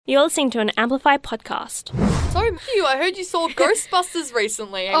You're listening to an Amplify podcast. So, Hugh, I heard you saw Ghostbusters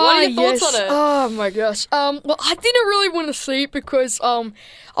recently. What are your thoughts on it? Oh my gosh. Well, I didn't really want to see it because I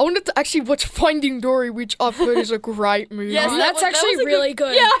wanted to actually watch Finding Dory, which I've heard is a great movie. Yes, That's actually really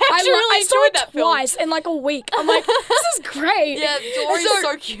good. Yeah, I saw it that film. twice in like a week. I'm like, this is great. Yeah, Dory's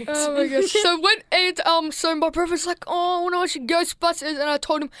so cute. Oh my gosh. So my brother's like, oh, I want to watch Ghostbusters, and I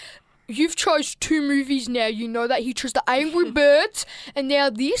told him, you've chose 2 movies now. You know that he chose The Angry Birds and now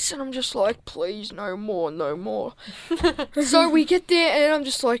this, and I'm just like, please, no more. So we get there, and I'm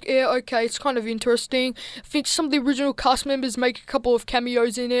just like, yeah, okay, it's kind of interesting. I think some of the original cast members make a couple of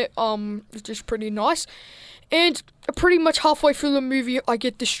cameos in it, which is pretty nice. And pretty much halfway through the movie, I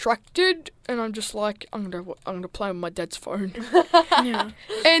get distracted, and I'm just like, I'm gonna play on my dad's phone. Yeah.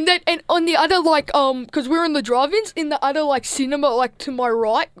 And on the other, because we're in the drive-ins, in the other, cinema, to my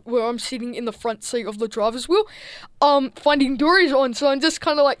right, where I'm sitting in the front seat of the driver's wheel, Finding Dory's on, so I'm just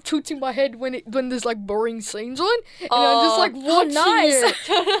kind of, tilting my head when there's, boring scenes on, and I'm just, watching it.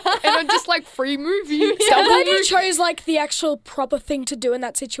 And I'm just, free movie. I'm glad you chose, the actual proper thing to do in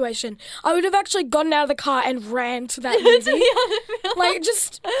that situation. I would have actually gotten out of the car and ran to that movie.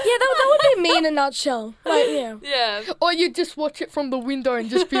 That would be me in a nutshell. Yeah. Yeah. Or you just watch it from the window and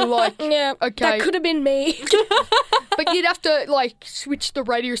just be like, Yeah, okay. that could have been me. But you'd have to switch the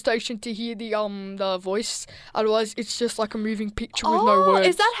radio station to hear the voice. Otherwise, it's just like a moving picture with no words.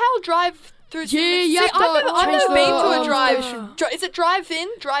 Is that how drive-through? Yeah, you have to I've change never been to a the drive. station. Is it drive-in,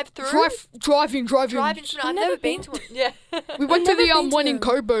 drive-through? Driving. Drive-in. I've never been to one. Yeah. We went to the never been one to in them.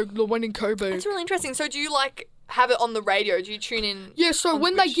 Coburg. The one in Coburg. It's really interesting. So do you have it on the radio? Do you tune in? Yeah, so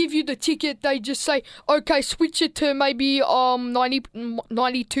when they give you the ticket, they just say, okay, switch it to maybe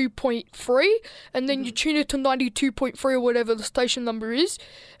 92.3, and then you tune it to 92.3 or whatever the station number is.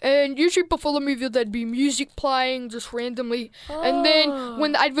 And usually before the movie, there'd be music playing just randomly. And then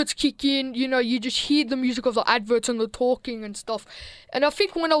when the adverts kick in, you just hear the music of the adverts and the talking and stuff. And I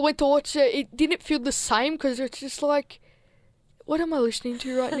think when I went to watch it, it didn't feel the same because it's just like, what am I listening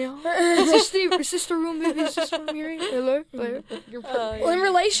to right now? Is this the real movie? Is this what I'm hearing? Hello? Well, in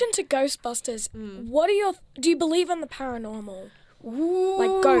relation to Ghostbusters, do you believe in the paranormal?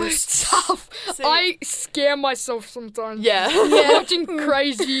 Ooh, ghosts. it's tough. I scare myself sometimes. Yeah. Watching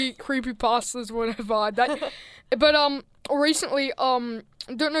crazy creepypastas, whatever. But recently, I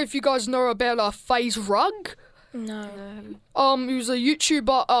don't know if you guys know about FaZe Rug. No. He was a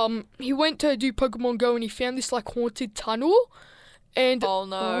YouTuber. He went to do Pokemon Go and he found this haunted tunnel. And Oh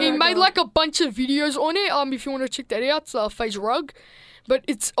no. he made a bunch of videos on it. If you want to check that out, it's FaZe Rug. But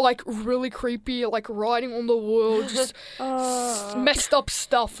it's really creepy, writing on the wall, just messed up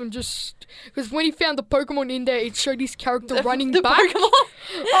stuff, and just because when he found the Pokemon in there, it showed his character running back. Pokemon?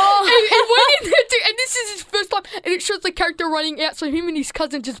 And went in there and this is his first time, and it shows the character running out, so him and his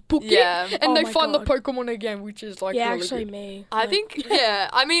cousin just book it, and Oh they my find God. the Pokemon again, which is Yeah, really actually good. me. I think,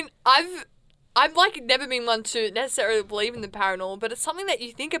 I mean, I've never been one to necessarily believe in the paranormal, but it's something that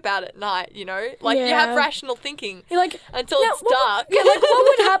you think about at night, you have Yeah. rational thinking You're like, until now, it's dark.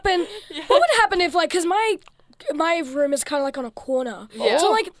 what would happen? What would happen if because my room is kind of on a corner. Yeah.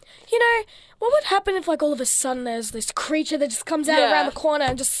 So what would happen if all of a sudden there's this creature that just comes out Yeah. around the corner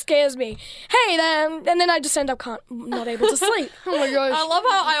and just scares me? Hey, then and then I just end up not able to sleep. Oh my gosh. I love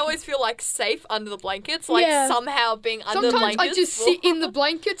how I always feel safe under the blankets, Yeah. somehow being under the Sometimes blankets. I just sit in the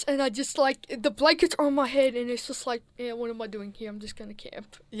blankets and I just the blankets are on my head and it's just yeah, what am I doing here? I'm just going to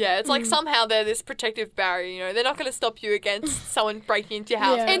camp. Yeah, it's somehow they're this protective barrier, they're not going to stop you against someone breaking into your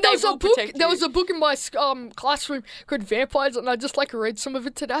house. Yeah. And They there was will a book. protect There you. was a book in my classroom called Vampires, and I just read some of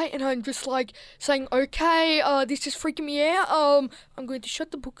it today, and I'm just saying, okay, this is freaking me out. I'm going to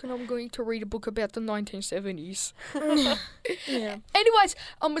shut the book and I'm going to read a book about the 1970s. Yeah. Anyways,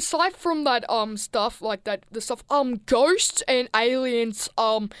 aside from that stuff the stuff ghosts and aliens,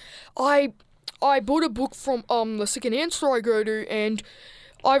 I bought a book from the second-hand store I go to, and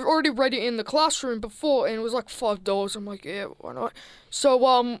I've already read it in the classroom before, and it was $5. I'm like, yeah, why not?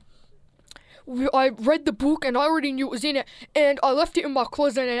 So I read the book and I already knew it was in it, and I left it in my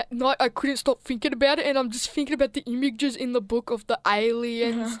closet, and at night I couldn't stop thinking about it, and I'm just thinking about the images in the book of the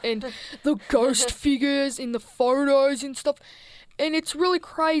aliens and the ghost figures in the photos and stuff. And it's really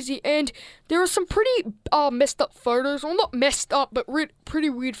crazy, and there are some pretty messed up photos. Well, not messed up, but pretty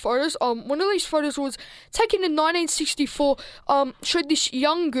weird photos. One of these photos was taken in 1964. Showed this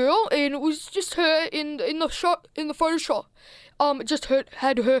young girl, and it was just her in the photo shot. just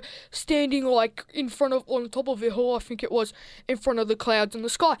had her standing like in front of, on top of a hill, I think it was, in front of the clouds in the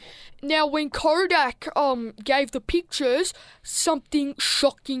sky. Now, when Kodak gave the pictures, something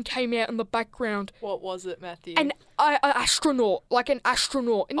shocking came out in the background. What was it, Matthew? An astronaut, like an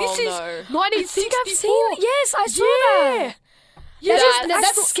astronaut. And this Oh, is no. 1964. I think I've seen it. Yes, I saw that. Yeah,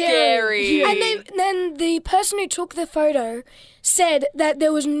 That's scary. Yeah. And then the person who took the photo said that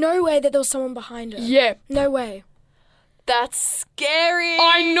there was no way that there was someone behind her. Yeah. No way. That's scary.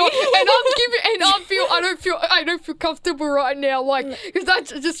 I know, and I don't feel comfortable right now, like, because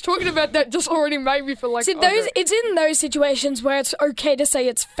that's just talking about that just already made me feel like. See, it's in those situations where it's okay to say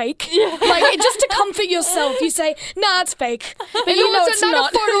it's fake. Yeah. Like, just to comfort yourself, you say, nah, it's fake. But And you know there was it's another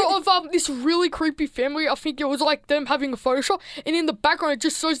not. photo of this really creepy family. I think it was like them having a photo shop, and in the background it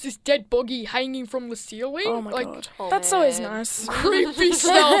just shows this dead buggy hanging from the ceiling. Oh my like, god. Oh, That's always man. nice. creepy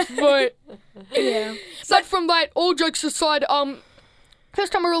stuff, but. Yeah. Aside from that, all jokes aside,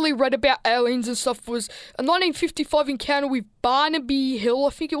 first time I really read about aliens and stuff was a 1955 encounter with Barnaby Hill. I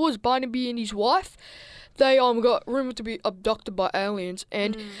think it was Barnaby and his wife. They got rumored to be abducted by aliens.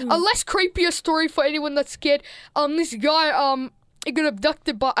 And a less creepier story for anyone that's scared. This guy he got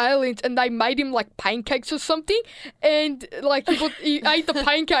abducted by aliens and they made him like pancakes or something. And like he ate the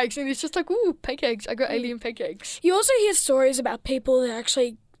pancakes and he's just like, ooh, pancakes! I got alien pancakes. You also hear stories about people that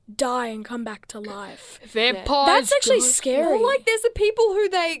actually die and come back to life. Vampires. That's actually ghosts. scary. Or like there's the people who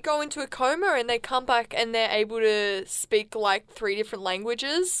they go into a coma and they come back and they're able to speak like 3 different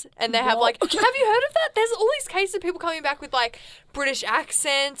languages and they have like have you heard of that? There's all these cases of people coming back with like British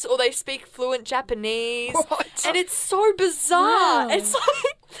accents or they speak fluent Japanese. What? And it's so bizarre. Wow. It's like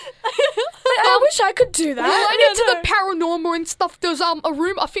I wish I could do that. Related to the paranormal and stuff, there's a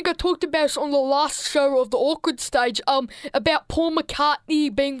room, I think I talked about it on the last show of the Awkward Stage, about Paul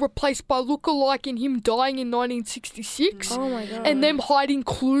McCartney being replaced by lookalike and him dying in 1966. Oh my god. And them hiding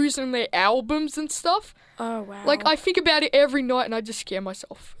clues in their albums and stuff. Oh wow. Like, I think about it every night and I just scare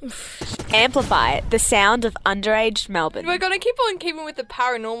myself. Amplify the sound of underage Melbourne. we're going to keep on keeping with the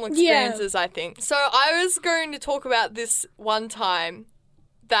paranormal experiences, I think. So I was going to talk about this one time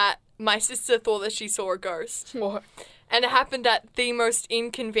that my sister thought that she saw a ghost. What? And it happened at the most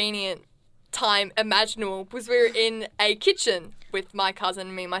inconvenient time imaginable because we were in a kitchen with my cousin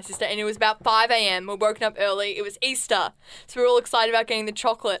and me and my sister and it was about 5 a.m. We're woken up early. It was Easter. So we were all excited about getting the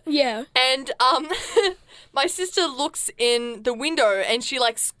chocolate. yeah. And my sister looks in the window and she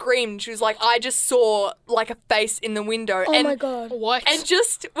like screamed. She was like, I just saw like a face in the window. Oh and, my god. What? And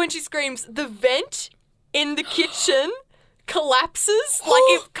just when she screams, the vent in the kitchen collapses, like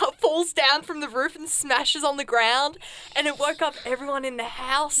it falls down from the roof and smashes on the ground, and it woke up everyone in the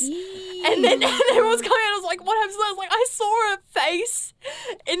house. And then everyone's coming out. I was like, "What happens?" I was like, "I saw a face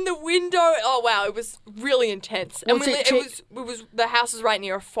in the window." Oh wow, it was really intense. And Was we it it was the house was right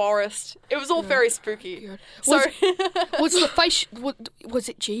near a forest. It was all very spooky. So, Was the face, was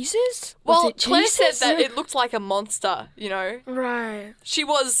it Jesus? well, was it Claire Jesus? said that it looked like a monster. You know, Right. she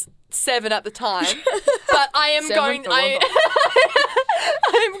was 7 at the time, but I am 7? going. No wonder.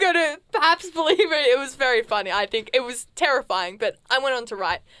 I'm going to perhaps believe it. It was very funny. I think it was terrifying, but I went on to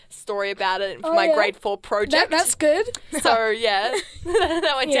write a story about it for Oh, my yeah. grade 4 project. That's good. So yeah,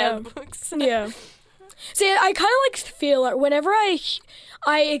 that went Yeah. down the books. Yeah. See, I kind of like feel like whenever I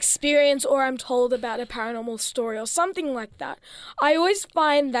experience or I'm told about a paranormal story or something like that, I always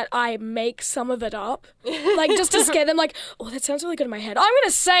find that I make some of it up, like just to scare them. Like, oh, that sounds really good in my head. I'm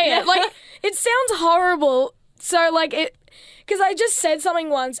gonna say it. Like, it sounds horrible. So like it, because I just said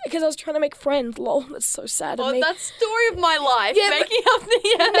something once because I was trying to make friends. Lol, that's so sad of Well, me. that's story of my life. Yeah, making up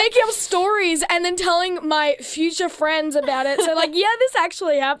the Making up stories and then telling my future friends about it. So like, yeah, this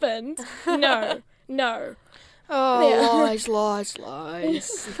actually happened. No. Oh, Yeah. lies.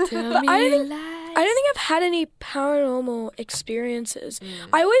 Tell me I don't lies. I don't think I've had any paranormal experiences.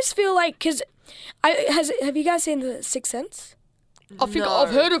 I always feel like because have you guys seen The Sixth Sense? I think No.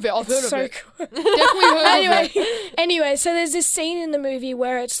 I've heard of it. I've heard So of it. cool. Definitely heard of it. Anyway, so there's this scene in the movie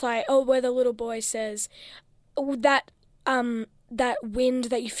where it's like, where the little boy says that wind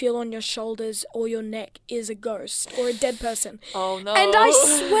that you feel on your shoulders or your neck is a ghost or a dead person. Oh no! And I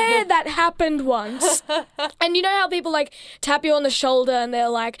swear that happened once. And you know how people like tap you on the shoulder and they're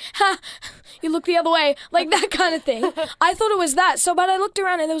like, ha, you look the other way, like that kind of thing. I thought it was that. So, but I looked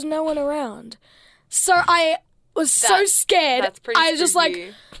around and there was no one around. So I was so scared. That's pretty I was just like,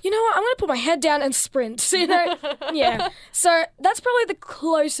 spooky. you know what? I'm going to put my head down and sprint. So, you know, yeah. So that's probably the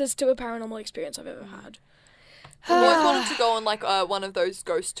closest to a paranormal experience I've ever had. I've always wanted to go on like one of those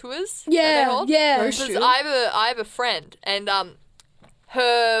ghost tours. that they Yeah, hold. yeah. Ghost Because tour? I have a friend, and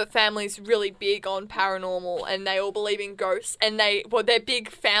her family's really big on paranormal and they all believe in ghosts. And their big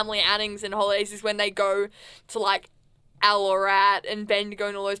family outings and holidays is when they go to like Ararat and Bendigo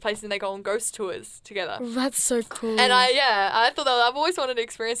and all those places, and they go on ghost tours together. That's so cool. And I thought that I've always wanted to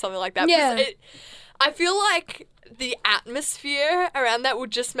experience something like that. Yeah. Because I feel like the atmosphere around that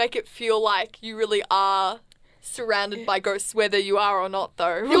would just make it feel like you really are surrounded by ghosts, whether you are or not,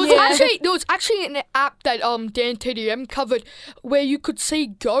 though. There was actually an app that Dan TDM covered where you could see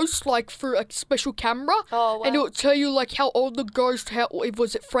ghosts like through a special camera, and it would tell you like how old the ghost,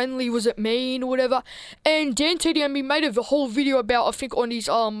 was it friendly, was it mean, or whatever. And Dan TDM, he made a whole video about, I think, on his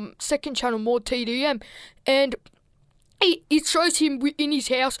second channel, More TDM, and it shows him in his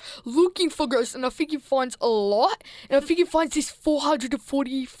house looking for ghosts, and I think he finds a lot. And I think he finds this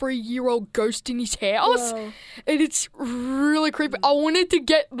 443-year-old ghost in his house. Whoa. And it's really creepy. I wanted to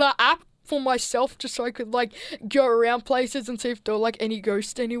get the app for myself just so I could like go around places and see if there were like any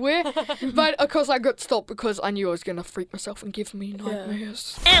ghosts anywhere. But of course I got stopped because I knew I was going to freak myself and give me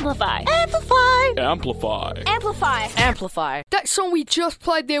nightmares. Amplify. Amplify. That song we just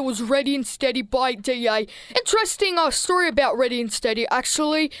played there was Ready and Steady by DA. Interesting story about Ready and Steady,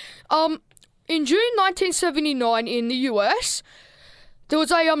 actually. In June 1979 in the US, there was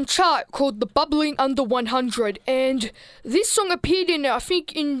a chart called the Bubbling Under 100, and this song appeared in, I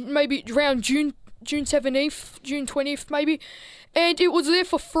think, in maybe around June 17th, June 20th maybe, and it was there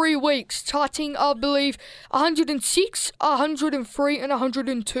for 3 weeks, charting, I believe, 106, 103, and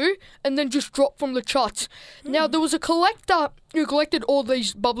 102, and then just dropped from the charts. Now, there was a collector who collected all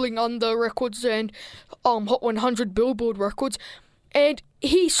these Bubbling Under records and Hot 100 Billboard records, and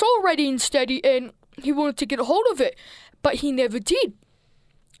he saw Ready and Steady, and he wanted to get a hold of it, but he never did.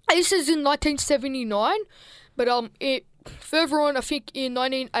 This is in 1979, but further on, I think in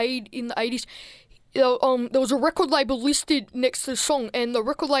 1980, in the 80s, there was a record label listed next to the song, and the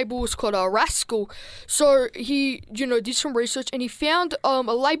record label was called Rascal. So he, did some research, and he found a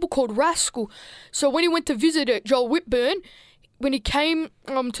label called Rascal. So when he went to visit it, Joel Whitburn, when he came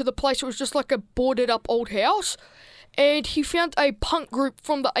to the place, it was just like a boarded up old house, and he found a punk group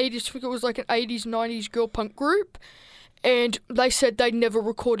from the 80s. I think it was like an 80s, 90s girl punk group. And they said they'd never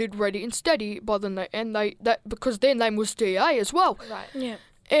recorded Ready and Steady by the name, and because their name was DA as well. Right. Yeah.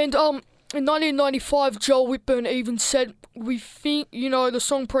 And in 1995, Joel Whitburn even said, "We think the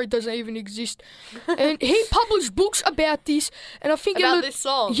song probably doesn't even exist." And he published books about this, and I think About this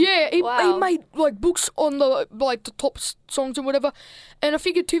song? Yeah, he Wow. made like books on the top songs and whatever. And I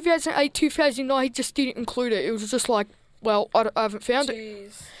think in 2008, 2009, he just didn't include it. It was just like, well, I haven't found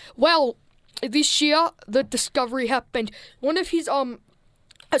it. Well, this year, the discovery happened. One of his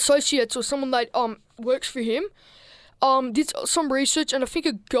associates or someone that works for him did some research, and I think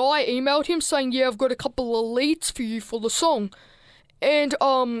a guy emailed him saying, "Yeah, I've got a couple of leads for you for the song." And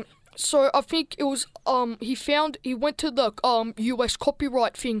so I think it was he went to the US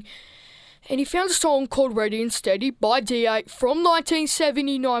copyright thing, and he found a song called Ready and Steady by DA from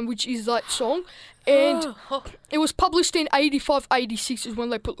 1979, which is that song. And it was published in 85, 86 is when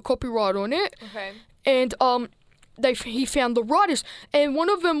they put the copyright on it. Okay. And he found the writers, and one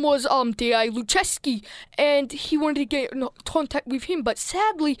of them was D.A. Lucheski, and he wanted to get in contact with him, but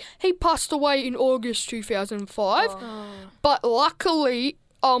sadly he passed away in August 2005. But luckily,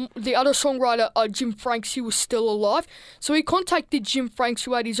 the other songwriter, Jim Franks, he was still alive, so he contacted Jim Franks,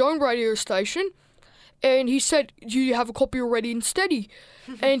 who had his own radio station, and he said, "Do you have a copy of Ready and Steady?"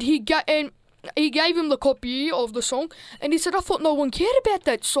 And he gave him the copy of the song, and he said, "I thought no one cared about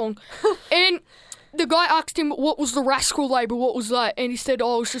that song." And the guy asked him, "What was the Rascal label? What was that?" And he said,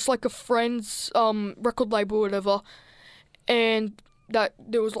 "Oh, it's just like a friend's record label or whatever." And that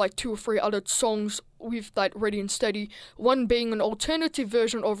there was like 2 or 3 other songs with that Ready and Steady, one being an alternative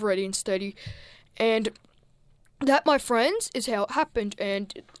version of Ready and Steady. And that, my friends, is how it happened,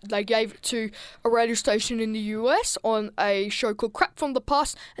 and they gave it to a radio station in the US on a show called Crap from the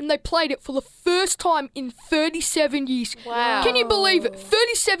Past, and they played it for the first time in 37 years. Wow. Can you believe it?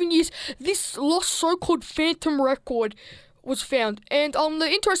 37 years, this lost so-called phantom record was found. And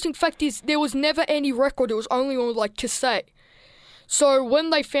the interesting fact is there was never any record, it was only on like cassette. So when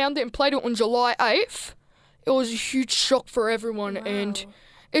they found it and played it on July 8th, it was a huge shock for everyone, and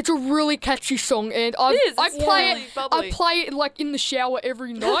it's a really catchy song, and I play it like in the shower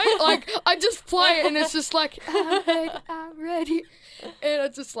every night. Like I just play it, and it's just like I'm ready, and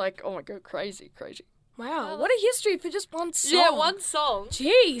it's just like, oh my god, crazy. Wow, what a history for just one song. Yeah, one song.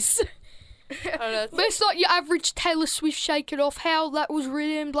 Jeez. I don't know. But it's not your average Taylor Swift Shake It Off, how that was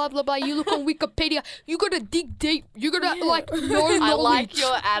written, blah, blah, blah. You look on Wikipedia, you gotta dig deep. You gotta, know I knowledge. like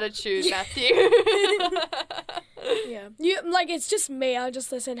your attitude, Matthew. Yeah. It's just me. I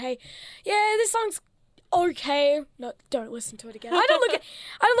just listen. Hey, yeah, this song's okay. No, don't listen to it again. I don't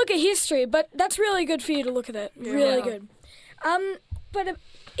look at history, but that's really good for you to look at it. Really good. But an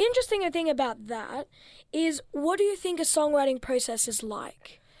interesting thing about that is, what do you think a songwriting process is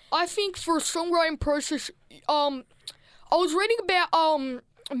like? I think for a songwriting process, I was reading about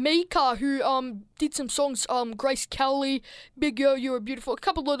Mika, who did some songs, Grace Kelly, Big Girl, You Are Beautiful, a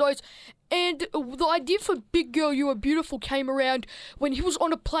couple of those. And the idea for Big Girl, You Are Beautiful came around when he was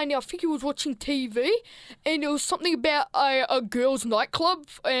on a plane. I think he was watching TV, and it was something about a girls' nightclub,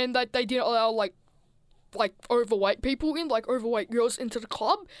 and that they didn't allow like overweight people in, like overweight girls into the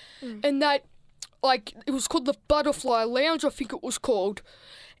club, and that it was called the Butterfly Lounge, I think it was called,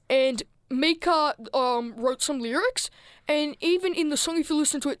 and Mika wrote some lyrics, and even in the song, if you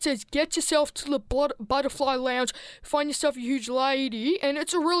listen to it, it says, "Get yourself to the Butterfly Lounge, find yourself a huge lady," and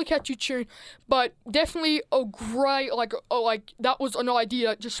it's a really catchy tune, but definitely a great, that was an idea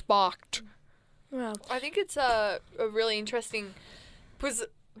that just sparked. Wow. I think it's a really interesting, because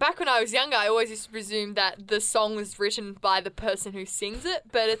back when I was younger, I always used to presume that the song was written by the person who sings it,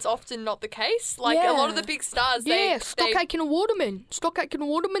 but it's often not the case. A lot of the big stars, Stockake and Waterman. Stockake and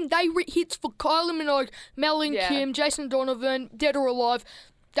Waterman, they wrote hits for Kylie Minogue, Mel and Kim, Jason Donovan, Dead or Alive.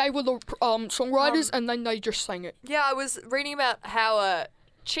 They were the songwriters, and then they just sang it. Yeah, I was reading about how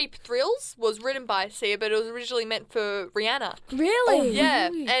Cheap Thrills was written by Sia, but it was originally meant for Rihanna. Really? Yeah,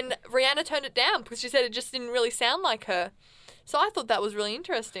 and Rihanna turned it down because she said it just didn't really sound like her. So I thought that was really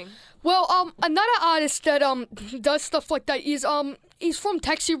interesting. Well, another artist that does stuff like that is he's from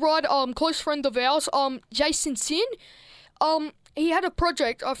Taxi Ride, close friend of ours, Jason Sin. He had a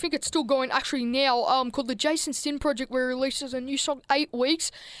project, I think it's still going actually now, called the Jason Sin Project, where he releases a new song 8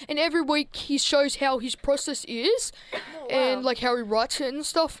 weeks, and every week he shows how his process is, and how he writes it and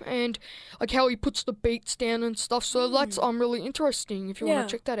stuff, and how he puts the beats down and stuff. So that's really interesting if you want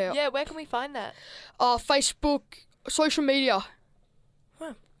to check that out. Yeah, where can we find that? Facebook, social media.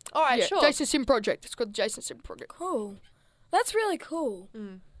 Wow. All right, sure. Jason Sin Project. It's called the Jason Sin Project. Cool. That's really cool.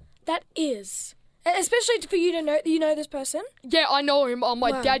 That is. Especially for you to know, you know this person? Yeah, I know him.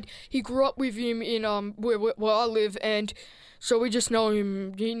 My dad, he grew up with him in where I live, and so we just know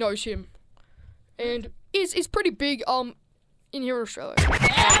him. He knows him, and he's pretty big in here in Australia.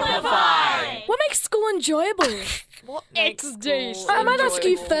 Amplify! What makes school enjoyable? What makes XD. school I might ask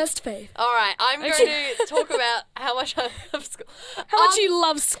you enjoyable? first, Faith. All right, I'm going to talk about how much I love school. How much you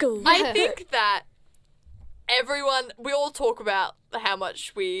love school. I think that we all talk about how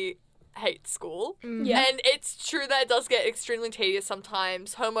much we hate school. Yeah. And it's true that it does get extremely tedious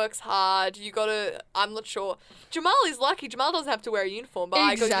sometimes. Homework's hard. I'm not sure. Jamal is lucky. Jamal doesn't have to wear a uniform, but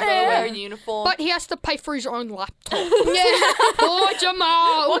I got to wear a uniform. But he has to pay for his own laptop. Poor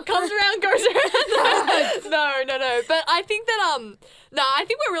Jamal. What comes around goes around. No. But I think that I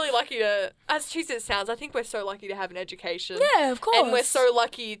think we're really lucky to, as cheesy as it sounds, I think we're so lucky to have an education. Yeah, of course. And we're so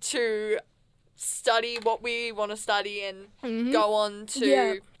lucky to study what we want to study and go on to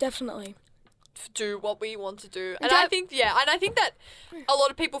Yeah, definitely. do what we want to do. And I think that a lot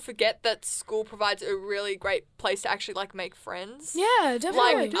of people forget that school provides a really great place to actually make friends. Yeah,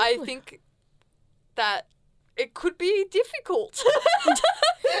 definitely. I think that it could be difficult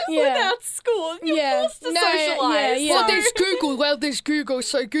without school. You're forced to socialise. Yeah. Well, there's Google,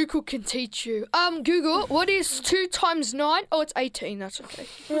 so Google can teach you. Google, what is 2 times 9? Oh, it's 18, that's okay.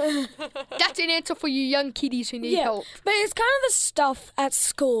 That's an answer for you young kiddies who need help. But it's kind of the stuff at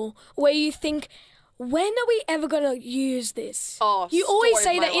school where you think, when are we ever going to use this? Oh, you always story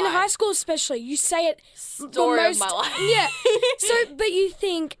say of that my in life. high school especially. You say it Story of my life. Yeah. But you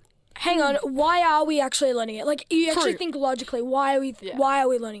think, hang on, why are we actually learning it? You actually think logically, why are we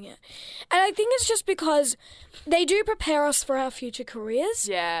learning it? And I think it's just because they do prepare us for our future careers.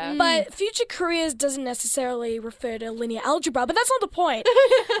 Yeah. But future careers doesn't necessarily refer to linear algebra, but that's not the point.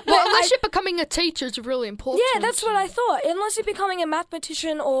 Well, unless you're becoming a teacher, it's really important. Yeah, that's what I thought. Unless you're becoming a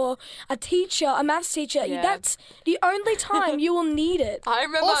mathematician or a teacher, a maths teacher, that's the only time you will need it. I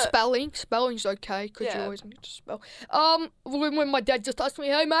remember... Or spelling. Spelling's okay, because you always need to spell. When my dad just asked me,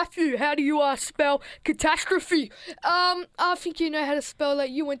 hey, Matthew, how do you spell catastrophe? I think you know how to spell that.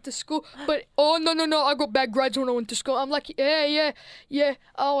 You went to school. But, no, I got bad grades when I went to school. I'm like, yeah.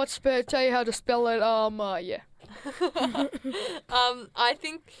 I'll tell you how to spell it. Yeah.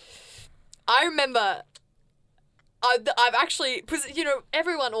 I remember I've actually, because,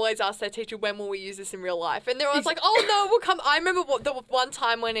 everyone always asks their teacher, when will we use this in real life? And they're always like, oh, no, we'll come. I remember the one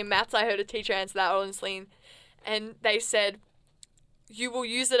time when in maths I heard a teacher answer that honestly, and they said, you will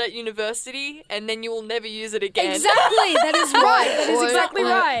use it at university, and then you will never use it again. Exactly. That is right. That is exactly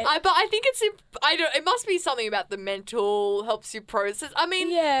right. But I think it must be something about the mental, helps you process. I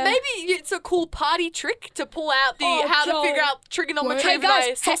mean, Yeah. maybe it's a cool party trick to pull out how to Joel. figure out trigonometry Hey, of guys,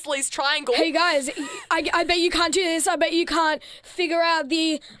 an isosceles triangle. Hey guys, I bet you can't do this. I bet you can't figure out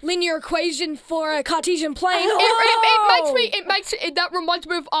the linear equation for a Cartesian plane. That reminds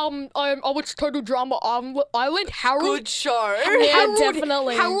me of I watched Total Drama Island. Harold. Good show. Yeah,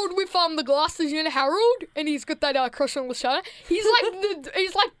 definitely. Harold with the glasses, Harold, and he's got that crush on Lashana. He's like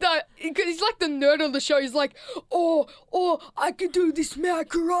the nerd of the show. He's like, oh, I can do this mad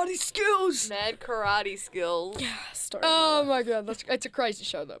karate skills. Mad karate skills. Story. Oh my god, it's a crazy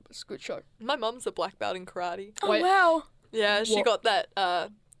show though. But it's a good show. My mum's a black belt in karate. Oh, wow. Yeah, she What? got that a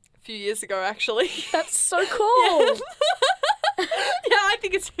few years ago, actually. That's so cool. Yeah, I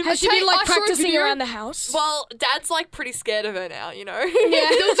think it's... Has she been like I saw a practicing video- around the house? Well, Dad's like pretty scared of her now, Yeah,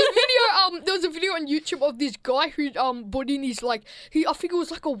 there was a video on YouTube of this guy who put in his I think it was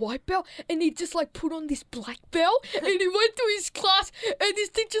like a white belt, and he just like put on this black belt, and he went to his class, and his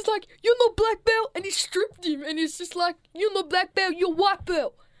teacher's like, "You're not black belt," and he stripped him, and he's just like, "You're not black belt, you're white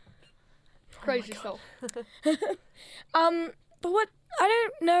belt." Crazy stuff. But what I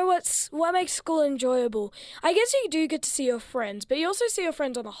don't know what makes school enjoyable. I guess you do get to see your friends, but you also see your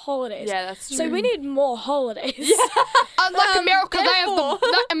friends on the holidays. Yeah, that's true. So we need more holidays. Unlike America, therefore-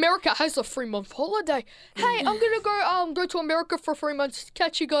 America has a 3-month holiday. Hey, I'm gonna go to America for 3 months.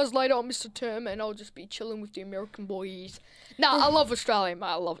 Catch you guys later on Mr. Term, and I'll just be chilling with the American boys. Nah, I love Australia, mate.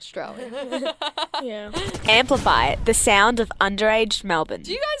 I love Australia. Yeah. Amplify the sound of underage Melbourne.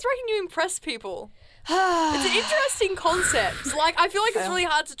 Do you guys reckon you impress people? It's an interesting concept. Like, I feel like it's really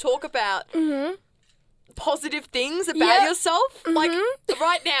hard to talk about positive things about Yeah. yourself. Like,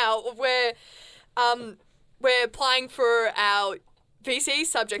 right now, we're applying for our VCE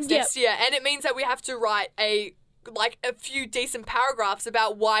subjects Yep. next year, and it means that we have to write a few decent paragraphs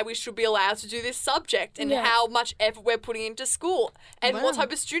about why we should be allowed to do this subject and Yeah. how much effort we're putting into school and what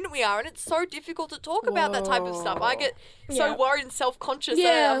type of student we are. And it's so difficult to talk about that type of stuff. I get so Yeah. worried and self-conscious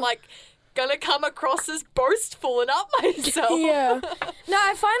Yeah. that I'm like gonna come across as boastful and up myself. Yeah. No,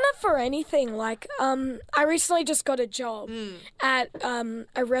 I find that for anything. Like, I recently just got a job at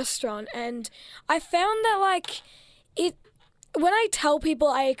a restaurant, and I found that when I tell people,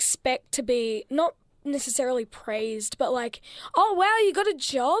 I expect to be not necessarily praised, but like, oh wow, you got a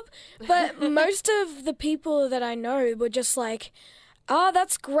job. But most of the people that I know were just like, oh,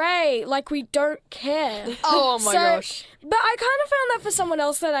 that's great. Like, we don't care. Oh my gosh. But I kind of found that for someone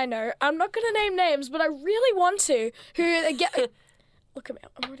else that I know. I'm not going to name names, but I really want to. Look at me,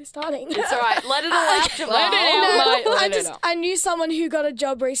 I'm already starting. It's all right. Let it all out, Jamal. Let it out, mate. I knew someone who got a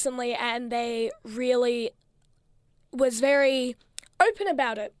job recently, and they really was very open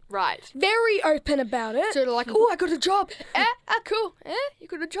about it. Right. Very open about it. So they're like, oh, I got a job. Cool. You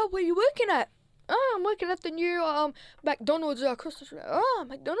got a job. Where you working at? Oh, I'm working at the new McDonald's across the street. Oh,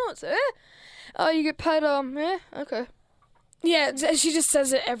 McDonald's. Oh, you get paid. Okay. Yeah, she just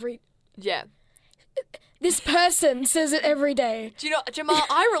says it Yeah. This person says it every day. Do you know, Jamal,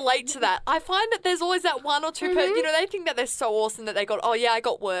 I relate to that. I find that there's always that one or two people, they think that they're so awesome that they got, oh yeah, I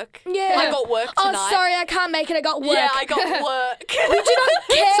got work. Yeah. I got work tonight. Oh, sorry, I can't make it. I got work. Yeah, I got work. We do not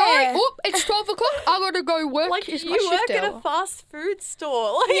care. Sorry, it's 12 o'clock. I gotta go work. Like, It's you my shift work at hour. a fast food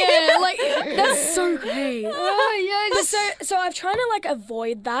store. Like, Yeah, like, that's so great. Oh, But so I've tried to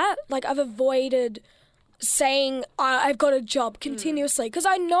avoid that. Like, I've avoided saying I've got a job continuously because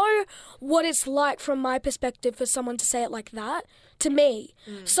I know what it's like from my perspective for someone to say it like that to me.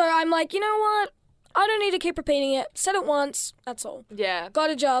 So I'm like, you know what? I don't need to keep repeating it. Said it once. That's all. Yeah.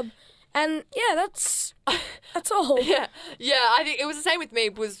 Got a job, and yeah, that's all. Yeah, I think it was the same with me.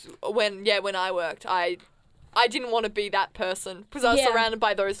 Was when I worked, I didn't want to be that person because I was Yeah. surrounded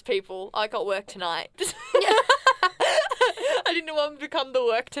by those people. I got work tonight. I didn't want to become the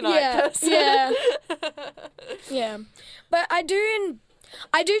work tonight person. Yeah. Yeah. But I do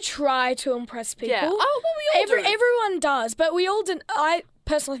try to impress people. Yeah. Oh, well, we all do. Everyone does, but we all I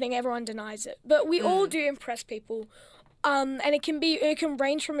personally think everyone denies it. But we all do impress people. And it can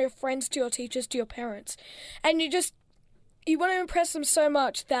range from your friends to your teachers to your parents. And you want to impress them so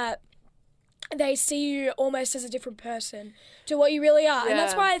much that they see you almost as a different person to what you really are. And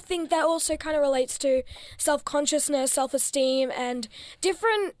that's Yeah. why I think that also kind of relates to self-consciousness, self-esteem, and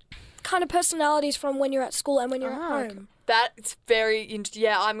different kind of personalities from when you're at school and when you're at home. That's very,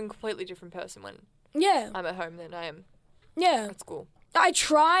 I'm a completely different person when Yeah. I'm at home then. I am Yeah. at school. I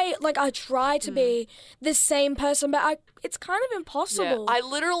try to be the same person, but it's kind of Yeah, impossible. I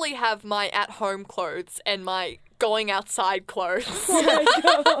literally have my at-home clothes and my going outside clothes.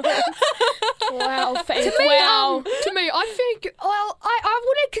 Wow, Faith. To me, Wow. I think, well, I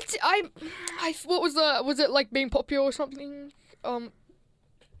wouldn't consider, what was it like being popular or something?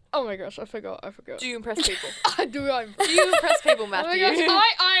 Oh my gosh, I forgot. Do you impress people? I do. Do you impress people, Oh my Matthew? gosh,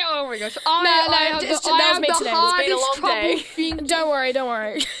 oh my gosh. No, I that have was me the today. It's been a hardest long trouble day. thing. Don't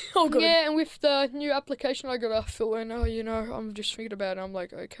worry. All good. Yeah, and with the new application I gotta fill in, I'm just thinking about it. I'm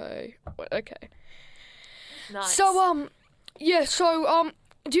like, okay. Nice. So,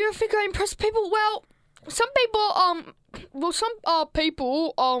 do you think I impress people? Well, some people,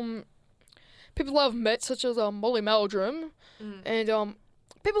 people I've met, such as Molly Meldrum, and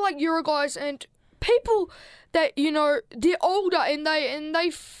people like Euro guys, and people that they're older and they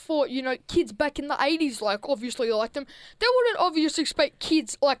thought kids back in the 80s obviously liked them. They wouldn't obviously expect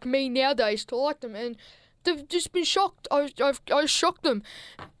kids like me nowadays to like them, and they've just been shocked. I shocked them,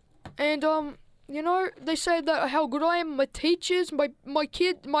 and they say that how good I am. My teachers, my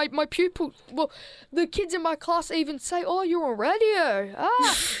pupils, well, the kids in my class even say, "Oh, you're on radio."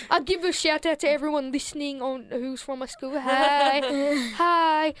 I'll give a shout out to everyone listening on who's from my school.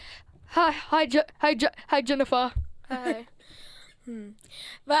 Hi, hi, Jennifer. Hi.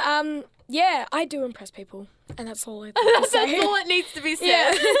 But yeah, I do impress people, and that's all I have to say. That's all it needs to be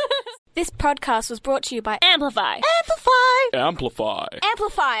said. Yeah. This podcast was brought to you by Amplify. Amplify. Amplify.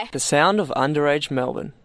 Amplify. The sound of underage Melbourne.